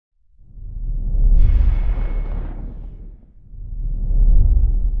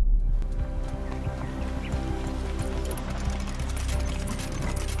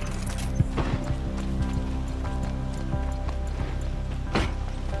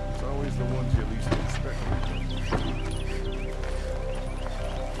the ones you least expect.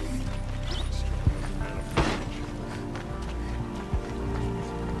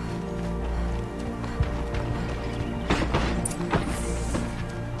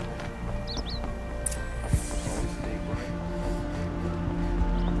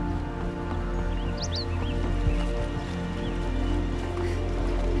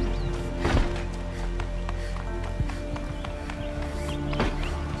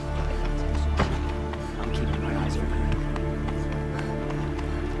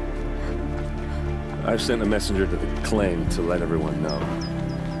 I've sent a messenger to the claim to let everyone know.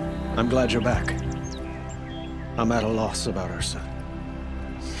 I'm glad you're back. I'm at a loss about Ursa.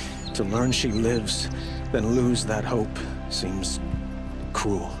 To learn she lives, then lose that hope, seems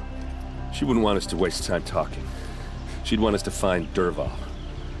cruel. She wouldn't want us to waste time talking. She'd want us to find Dervahl.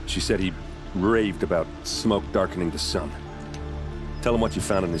 She said he raved about smoke darkening the sun. Tell him what you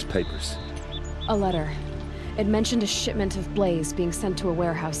found in his papers. A letter. It mentioned a shipment of blaze being sent to a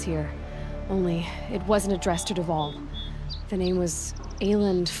warehouse here. Only, it wasn't addressed to Dervahl. The name was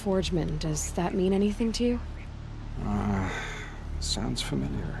Ayland Forgeman. Does that mean anything to you? Sounds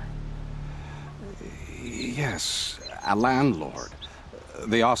familiar. Yes, a landlord.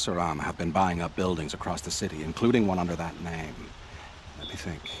 The Oseram have been buying up buildings across the city, including one under that name. Let me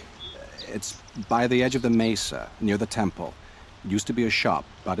think. It's by the edge of the mesa, near the temple. It used to be a shop,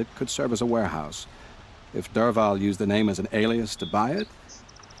 but it could serve as a warehouse. If Dervahl used the name as an alias to buy it,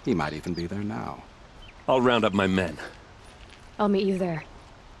 he might even be there now. I'll round up my men. I'll meet you there.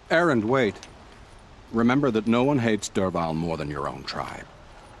 Erend, wait. Remember that no one hates Dervahl more than your own tribe.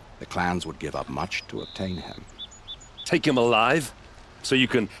 The clans would give up much to obtain him. Take him alive? So you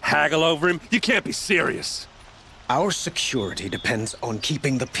can haggle over him? You can't be serious. Our security depends on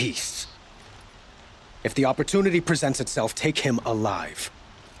keeping the peace. If the opportunity presents itself, take him alive.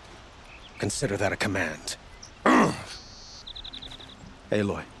 Consider that a command.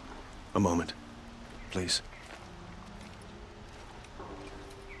 Aloy, a moment, please.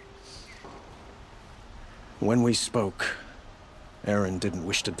 When we spoke, Aaron didn't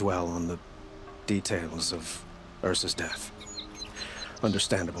wish to dwell on the details of Ursa's death.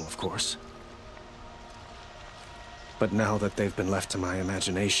 Understandable, of course. But now that they've been left to my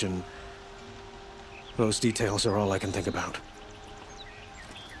imagination, those details are all I can think about.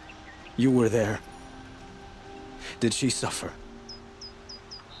 You were there. Did she suffer?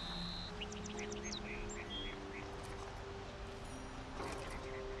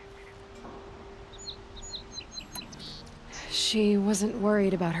 She wasn't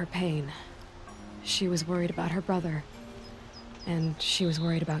worried about her pain. She was worried about her brother. And she was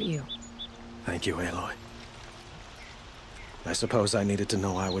worried about you. Thank you, Aloy. I suppose I needed to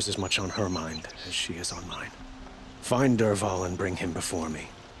know I was as much on her mind as she is on mine. Find Dervahl and bring him before me.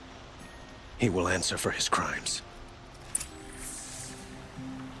 He will answer for his crimes.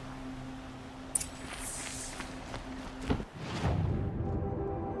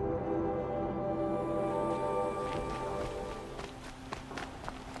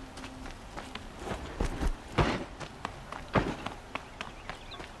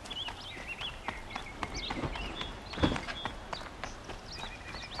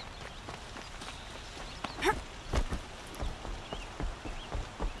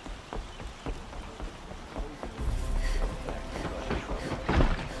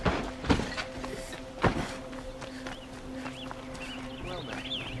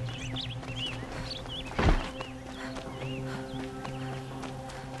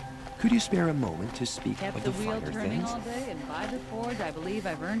 Could you spare a moment to speak Kept of the the wheel finer turning things? all day, and by the forge, I believe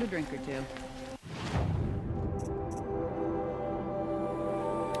I've earned a drink or two.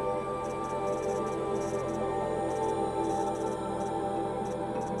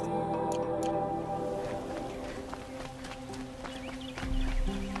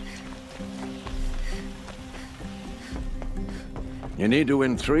 You need to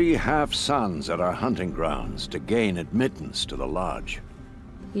win 3 half-suns at our hunting grounds to gain admittance to the lodge.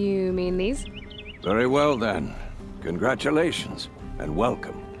 You mean these? Very well then. Congratulations, and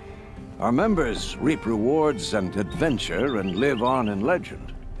welcome. Our members reap rewards and adventure and live on in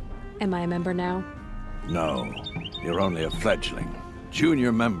legend. Am I a member now? No, you're only a fledgling.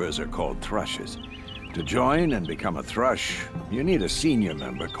 Junior members are called thrushes. To join and become a thrush, you need a senior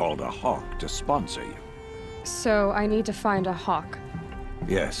member called a hawk to sponsor you. So I need to find a hawk.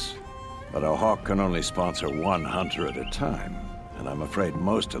 Yes, but a hawk can only sponsor 1 hunter at a time, and I'm afraid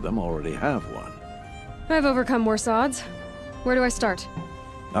most of them already have one. I've overcome worse odds. Where do I start?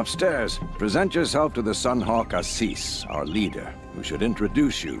 Upstairs, present yourself to the Sunhawk Assis, our leader, who should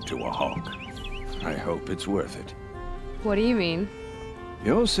introduce you to a hawk. I hope it's worth it. What do you mean?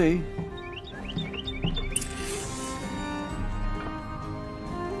 You'll see.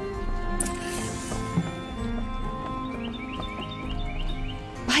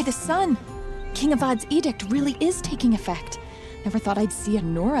 By the sun! King Avad's edict really is taking effect. Never thought I'd see a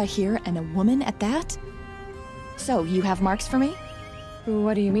Nora here, and a woman at that. So, you have marks for me?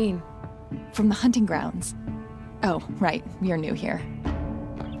 What do you mean? From the hunting grounds. Oh, right, you're new here.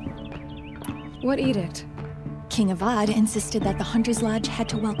 What edict? King Avad insisted that the Hunter's Lodge had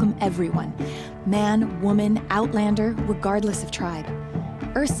to welcome everyone. Man, woman, outlander, regardless of tribe.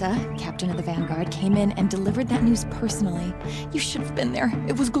 Ursa, captain of the Vanguard, came in and delivered that news personally. You should have been there.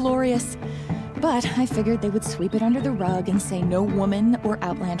 It was glorious. But I figured they would sweep it under the rug and say no woman or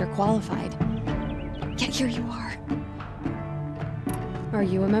outlander qualified. Yet here you are. Are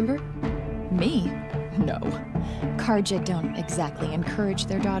you a member? Me? No. Karja don't exactly encourage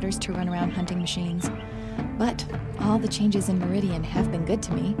their daughters to run around hunting machines. But all the changes in Meridian have been good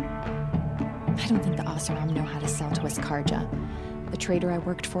to me. I don't think the Oseram know how to sell to us Karja. The trader I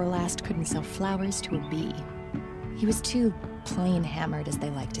worked for last couldn't sell flowers to a bee. He was too plain-hammered, as they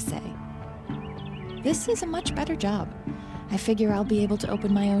like to say. This is a much better job. I figure I'll be able to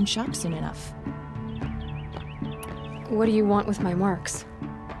open my own shop soon enough. What do you want with my marks?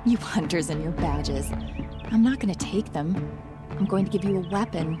 You hunters and your badges. I'm not gonna take them. I'm going to give you a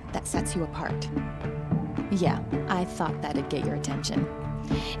weapon that sets you apart. Yeah, I thought that'd get your attention.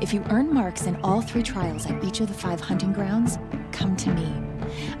 If you earn marks in all 3 trials at each of the 5 hunting grounds, come to me.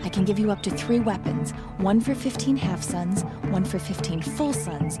 I can give you up to 3 weapons, 1 for 15 half-suns, 1 for 15 full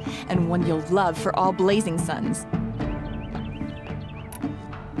suns, and 1 you'll love for all blazing suns.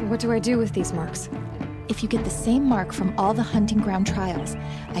 What do I do with these marks? If you get the same mark from all the hunting ground trials,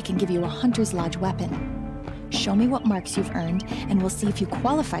 I can give you a Hunter's Lodge weapon. Show me what marks you've earned, and we'll see if you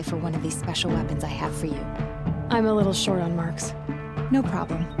qualify for one of these special weapons I have for you. I'm a little short on marks. No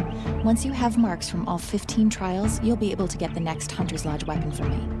problem. Once you have marks from all 15 trials, you'll be able to get the next Hunter's Lodge weapon from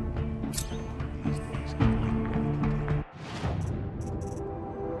me.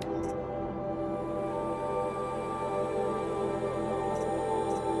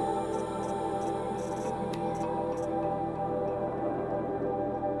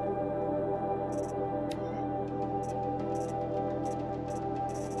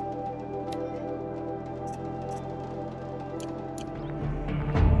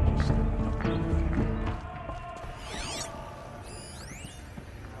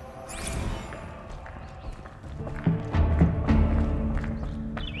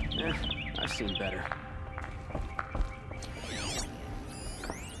 I've seen better.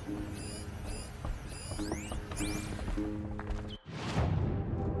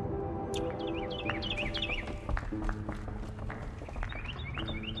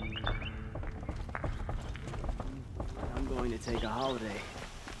 I'm going to take a holiday.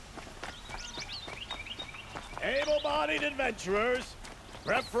 Able-bodied adventurers,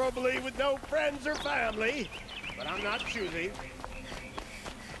 preferably with no friends or family, but I'm not choosy.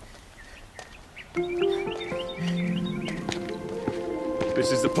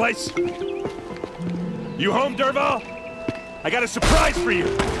 This is the place? You home, Dervahl? I got a surprise for you!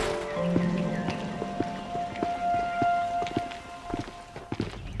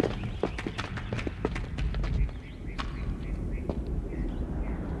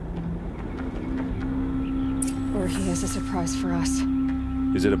 Or he has a surprise for us.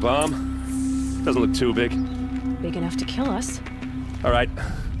 Is it a bomb? Doesn't look too big. Big enough to kill us. All right.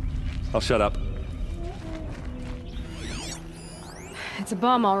 I'll shut up. It's a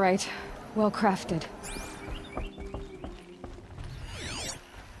bomb, all right. Well crafted.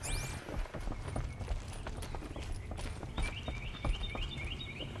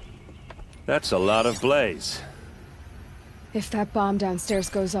 That's a lot of blaze. If that bomb downstairs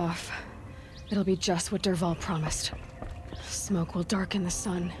goes off, it'll be just what Dervahl promised. Smoke will darken the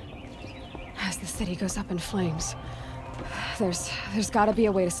sun. As the city goes up in flames. There's gotta be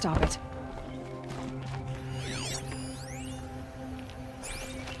a way to stop it.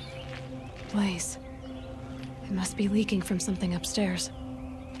 Blaze. It must be leaking from something upstairs.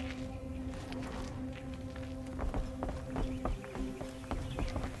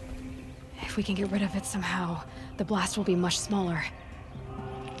 If we can get rid of it somehow, the blast will be much smaller.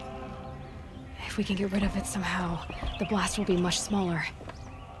 If we can get rid of it somehow, the blast will be much smaller.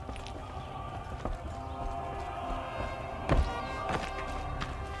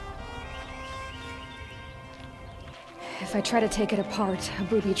 If I try to take it apart, a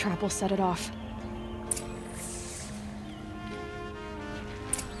booby trap will set it off.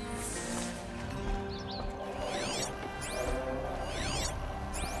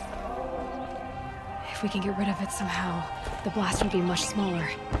 If we can get rid of it somehow, the blast will be much smaller.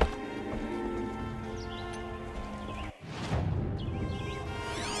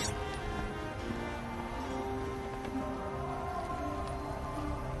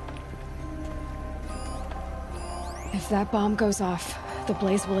 that bomb goes off, the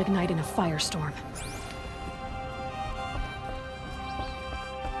blaze will ignite in a firestorm.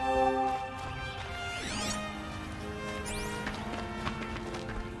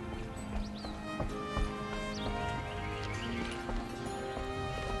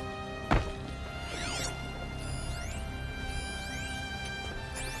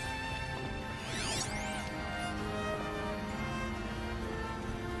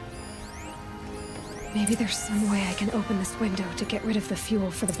 Maybe there's some way I can open this window to get rid of the fuel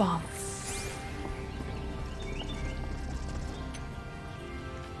for the bomb.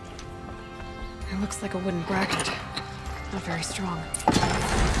 It looks like a wooden bracket. Not very strong.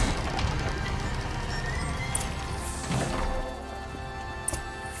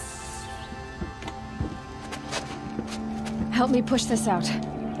 Help me push this out.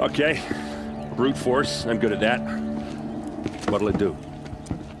 Okay. Brute force, I'm good at that. What'll it do?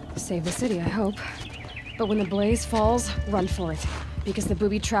 Save the city, I hope. But when the blaze falls, run for it. Because the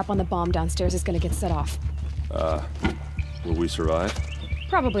booby trap on the bomb downstairs is gonna get set off. Will we survive?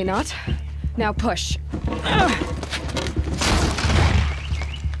 Probably not. Now push.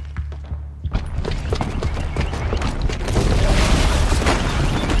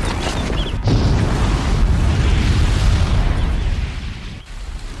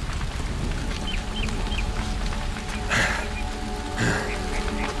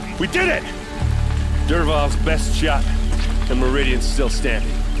 We did it! Dervahl's best shot, and Meridian's still standing.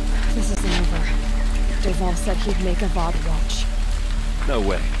 This isn't over. Dervahl said he'd make Avad watch. No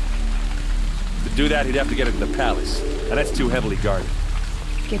way. To do that, he'd have to get into the palace, and that's too heavily guarded.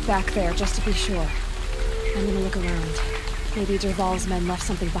 Get back there, just to be sure. I'm gonna look around. Maybe Dervahl's men left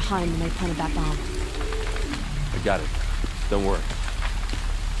something behind when they planted that bomb. I got it. Don't worry.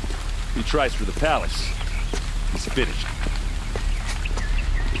 If he tries for the palace, he's finished.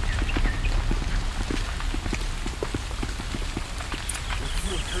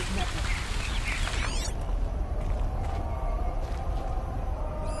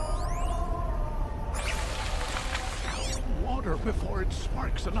 Water before it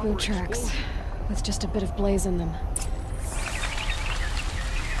sparks another Boot tracks, explosion. with just a bit of blaze in them.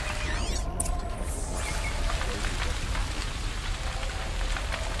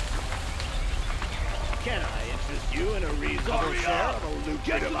 Can I interest you in a reasonable share of a lucrative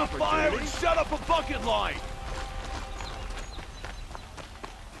Get to the fire and opportunity? set up a bucket line!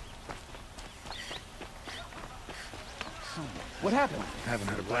 What happened? Haven't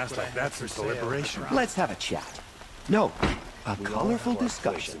had a blast like that since the liberation. Let's have a chat. No, a colorful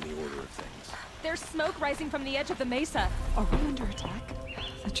discussion. In the order of things. There's smoke rising from the edge of the mesa. Are we under attack?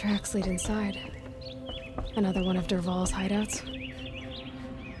 The tracks lead inside. Another one of Dervahl's hideouts.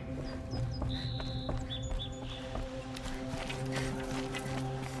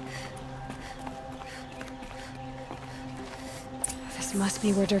 This must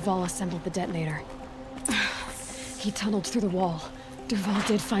be where Dervahl assembled the detonator. He tunneled through the wall. Dervahl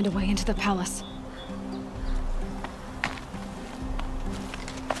did find a way into the palace.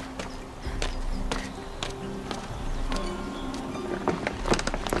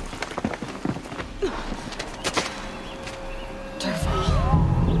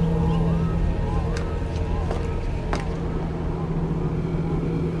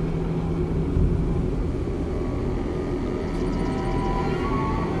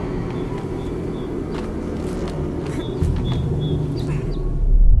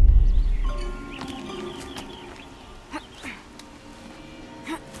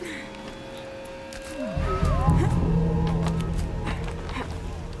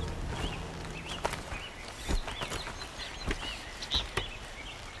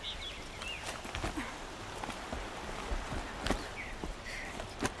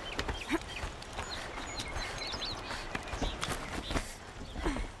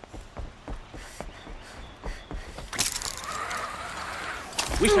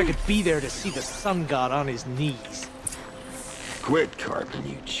 Wish I could be there to see the sun god on his knees. Quit carping,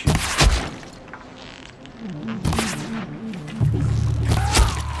 you cheat.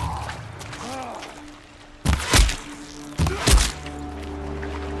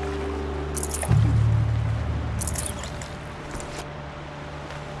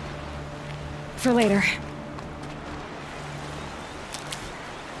 For later.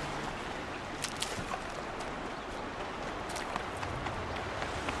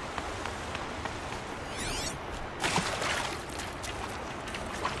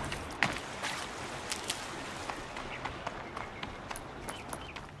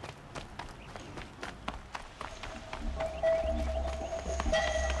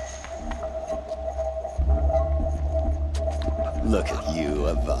 Look at you,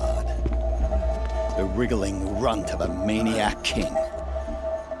 Avad. the wriggling runt of a maniac king.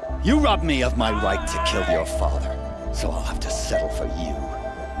 You robbed me of my right to kill your father, so I'll have to settle for you.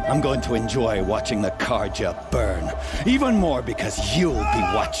 I'm going to enjoy watching the Karja burn, even more because you'll be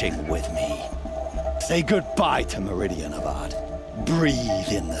watching with me. Say goodbye to Meridian, Avad.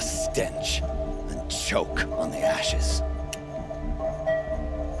 Breathe in the stench, and choke on the ashes.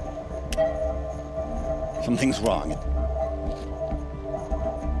 Something's wrong.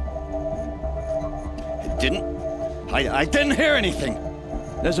 It didn't? I didn't hear anything.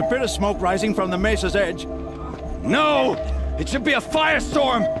 There's a bit of smoke rising from the mesa's edge. No! It should be a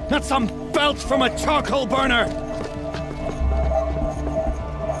firestorm, not some belch from a charcoal burner!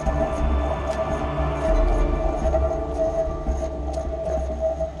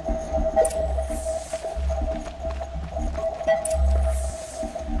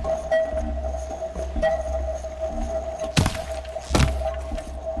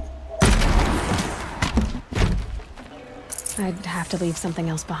 I'd have to leave something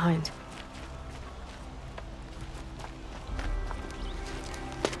else behind.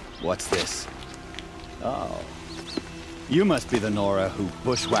 What's this? Oh. You must be the Nora who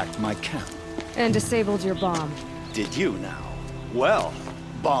bushwhacked my camp. And disabled your bomb. Did you now? Well,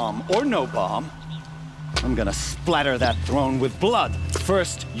 bomb or no bomb, I'm gonna splatter that throne with blood.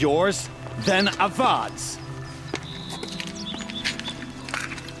 First yours, then Avad's.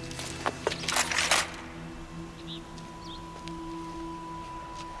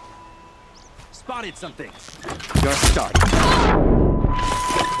 Spotted something. You're stuck.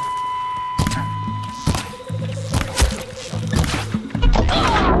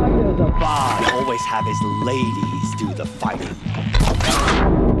 Why does Avad always have his ladies do the fighting?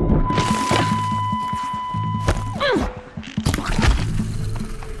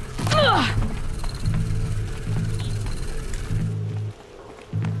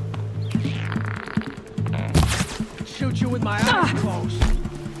 Shoot you with my eyes closed.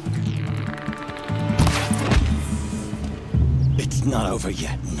 It's not over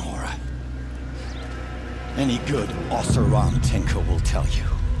yet, Nora. Any good Oseram tinker will tell you.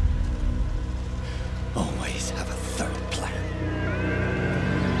 Always have a third plan.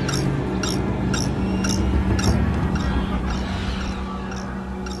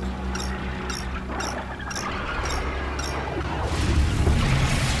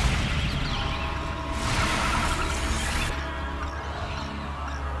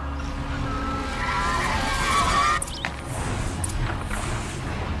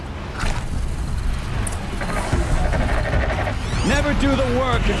 Never do the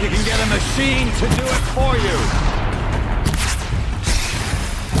work if you can get a machine to do it for you.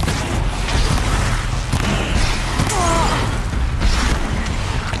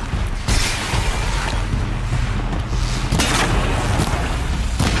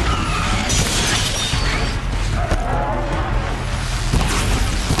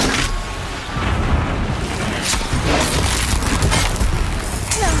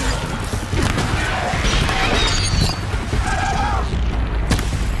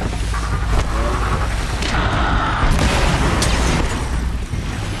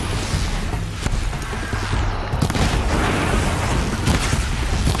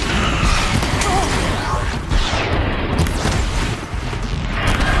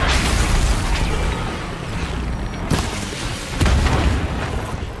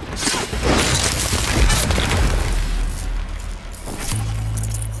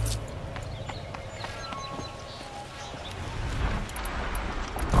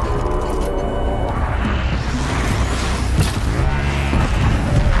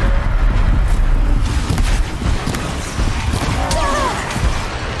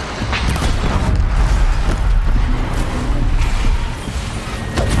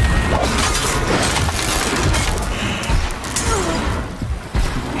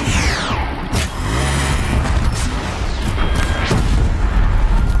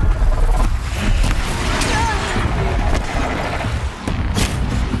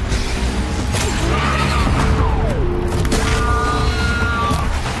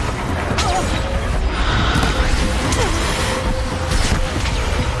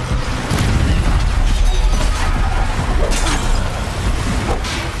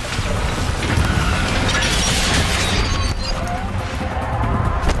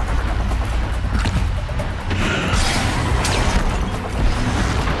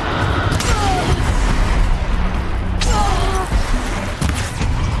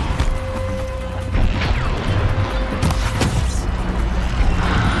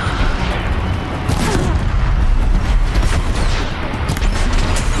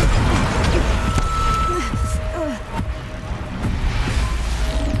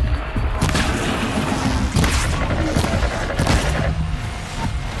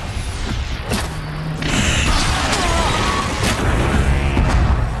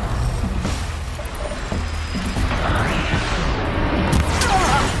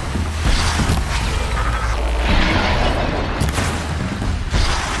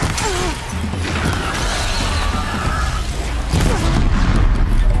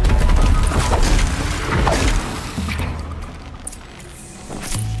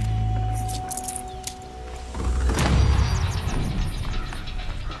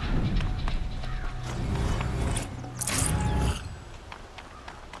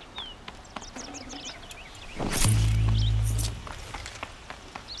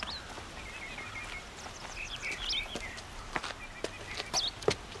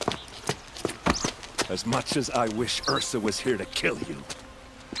 As much as I wish Ursa was here to kill you,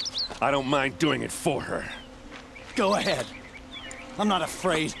 I don't mind doing it for her. Go ahead. I'm not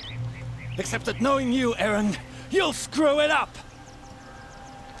afraid. Except that knowing you, Aaron, you'll screw it up!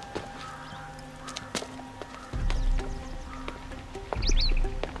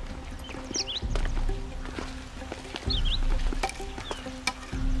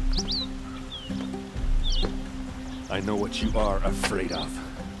 I know what you are afraid of.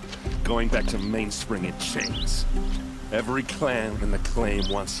 Going back to Mainspring in chains. Every clan in the claim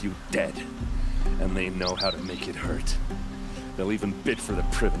wants you dead. And they know how to make it hurt. They'll even bid for the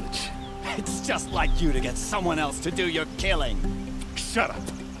privilege. It's just like you to get someone else to do your killing. Shut up!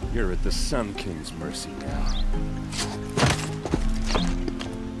 You're at the Sun King's mercy now.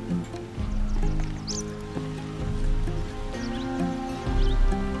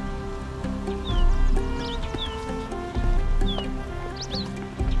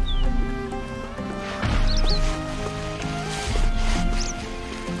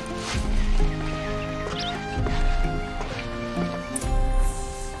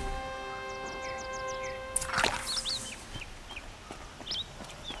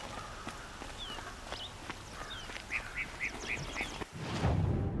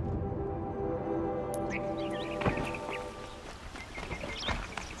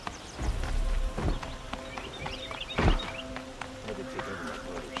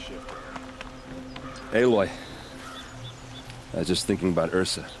 Aloy, I was just thinking about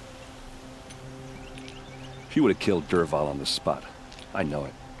Ursa. She would have killed Dervahl on the spot. I know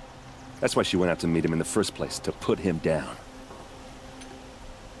it. That's why she went out to meet him in the first place, to put him down.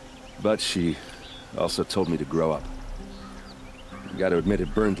 But she also told me to grow up. I gotta admit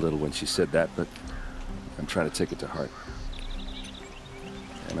it burned a little when she said that, but I'm trying to take it to heart.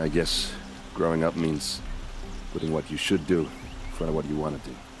 And I guess growing up means putting what you should do in front of what you want to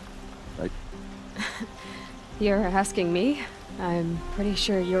do. Right? You're asking me? I'm pretty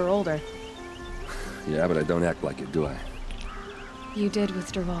sure you're older. Yeah, but I don't act like it, do I? You did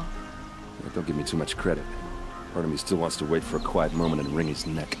with Dervahl. Don't give me too much credit. Part of me still wants to wait for a quiet moment and wring his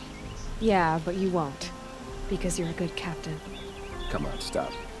neck. Yeah, but you won't. Because you're a good captain. Come on,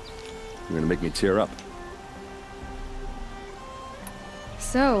 stop. You're gonna make me tear up.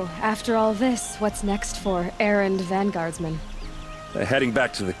 So, after all this, what's next for errand vanguardsman? Heading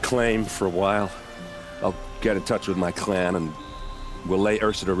back to the claim for a while. I'll get in touch with my clan and we'll lay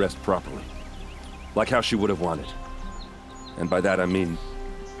Ursa to rest properly. Like how she would have wanted. And by that I mean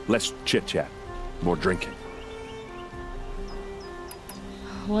less chit-chat, more drinking.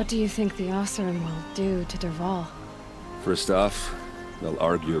 What do you think the Oseram will do to Dervahl? First off, they'll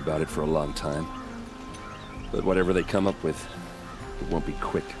argue about it for a long time. But whatever they come up with, it won't be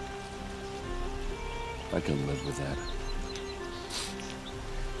quick. I can live with that.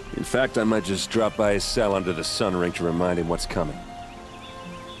 In fact, I might just drop by his cell under the sun ring to remind him what's coming.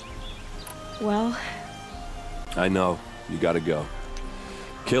 Well... I know. You gotta go.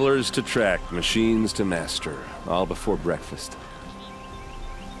 Killers to track, machines to master. All before breakfast.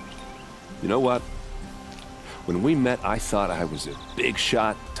 You know what? When we met, I thought I was a big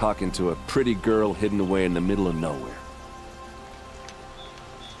shot talking to a pretty girl hidden away in the middle of nowhere.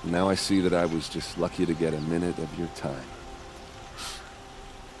 Now I see that I was just lucky to get a minute of your time.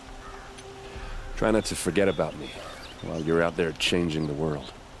 Try not to forget about me while you're out there changing the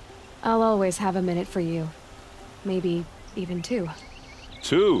world. I'll always have a minute for you. Maybe even two.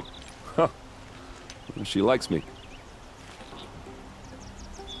 Two? Huh. She likes me.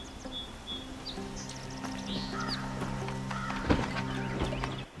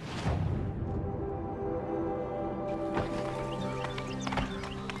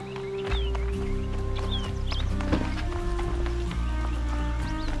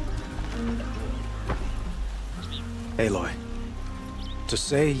 Aloy, to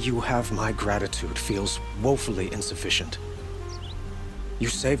say you have my gratitude feels woefully insufficient. You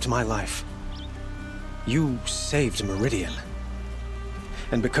saved my life. You saved Meridian.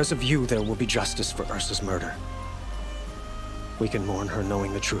 And because of you, there will be justice for Ursa's murder. We can mourn her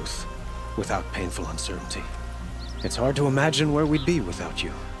knowing the truth, without painful uncertainty. It's hard to imagine where we'd be without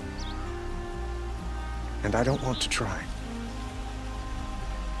you. And I don't want to try.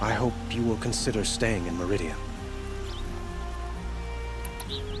 I hope you will consider staying in Meridian.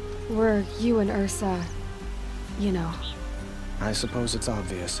 Were you and Ursa, you know... I suppose it's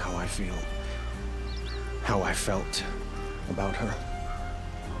obvious how I feel. How I felt about her.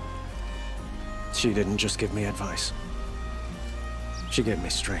 She didn't just give me advice. She gave me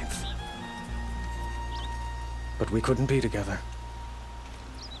strength. But we couldn't be together.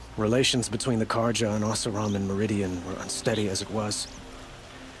 Relations between the Carja and Oseram and Meridian were unsteady as it was.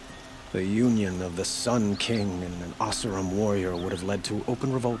 The union of the Sun King and an Oseram warrior would have led to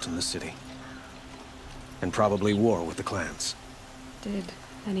open revolt in the city. And probably war with the clans. Did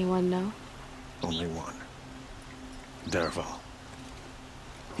anyone know? Only one. Dervahl.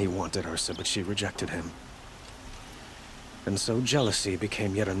 He wanted Ursa, but she rejected him. And so jealousy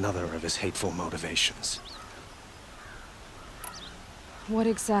became yet another of his hateful motivations. What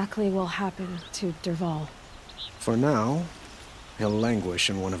exactly will happen to Dervahl? For now, he'll languish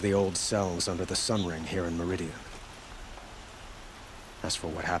in one of the old cells under the Sun Ring here in Meridian. As for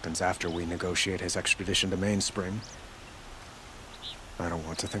what happens after we negotiate his extradition to Mainspring, I don't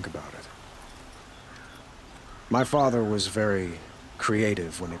want to think about it. My father was very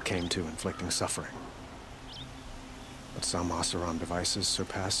creative when it came to inflicting suffering. But some Oseram devices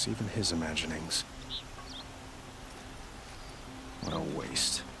surpass even his imaginings. What a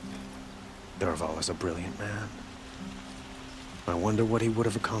waste. Dervahl is a brilliant man. I wonder what he would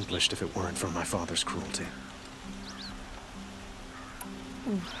have accomplished if it weren't for my father's cruelty.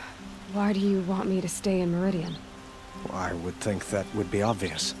 Why do you want me to stay in Meridian? Well, I would think that would be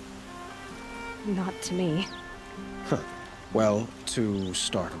obvious. Not to me. Huh. Well, to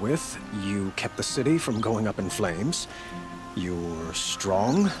start with, you kept the city from going up in flames. You're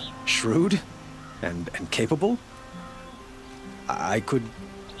strong, shrewd, and capable. I could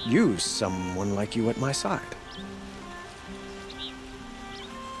use someone like you at my side.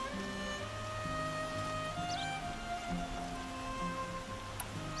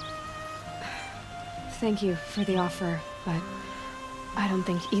 Thank you for the offer, but I don't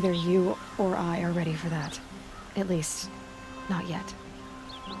think either you or I are ready for that. At least, not yet.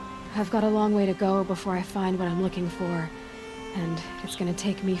 I've got a long way to go before I find what I'm looking for, and it's gonna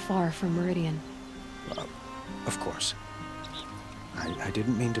take me far from Meridian. Of course. I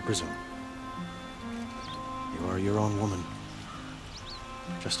didn't mean to presume. You are your own woman,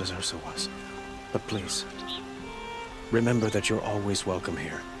 just as Ursa was. But please, remember that you're always welcome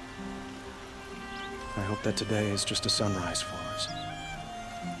here. I hope that today is just a sunrise for us,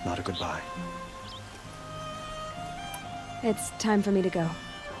 not a goodbye. It's time for me to go.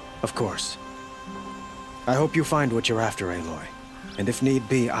 Of course. I hope you find what you're after, Aloy. And if need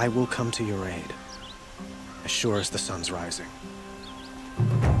be, I will come to your aid. As sure as the sun's rising.